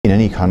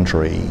any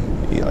country,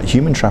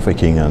 human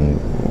trafficking and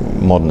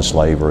modern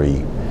slavery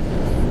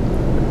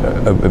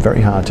are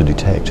very hard to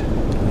detect.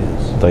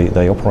 Yes.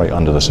 They operate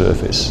under the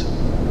surface,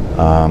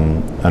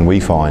 and we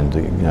find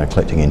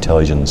collecting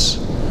intelligence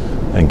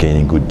and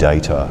gaining good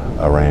data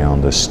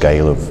around the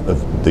scale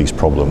of these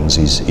problems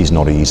is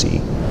not easy.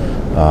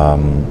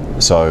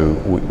 So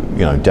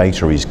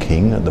data is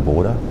king at the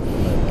border.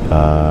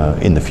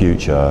 In the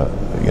future,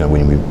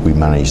 when we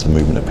manage the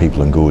movement of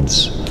people and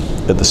goods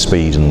at the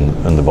speed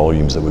and the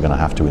volumes that we're going to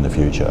have to in the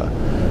future,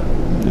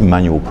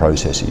 manual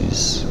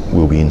processes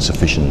will be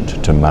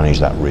insufficient to manage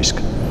that risk.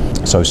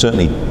 So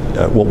certainly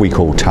what we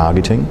call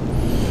targeting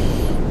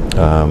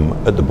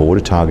at the border,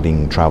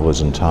 targeting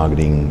travellers and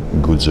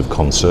targeting goods of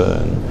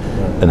concern,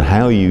 and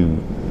how you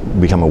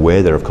become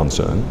aware they're of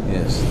concern,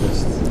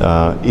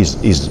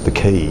 is the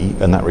key,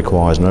 and that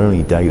requires not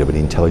only data but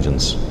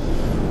intelligence.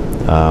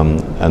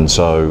 And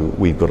so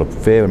we've got a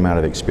fair amount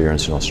of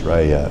experience in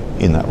Australia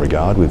in that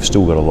regard. We've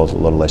still got a lot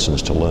of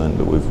lessons to learn,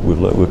 but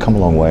we've come a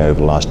long way over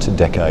the last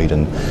decade,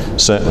 and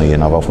certainly,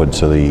 and I've offered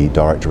to the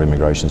Director of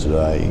Immigration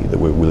today that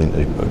we're willing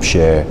to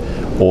share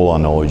all our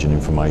knowledge and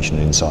information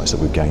and insights that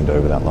we've gained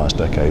over that last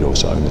decade or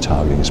so in the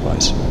targeting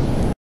space.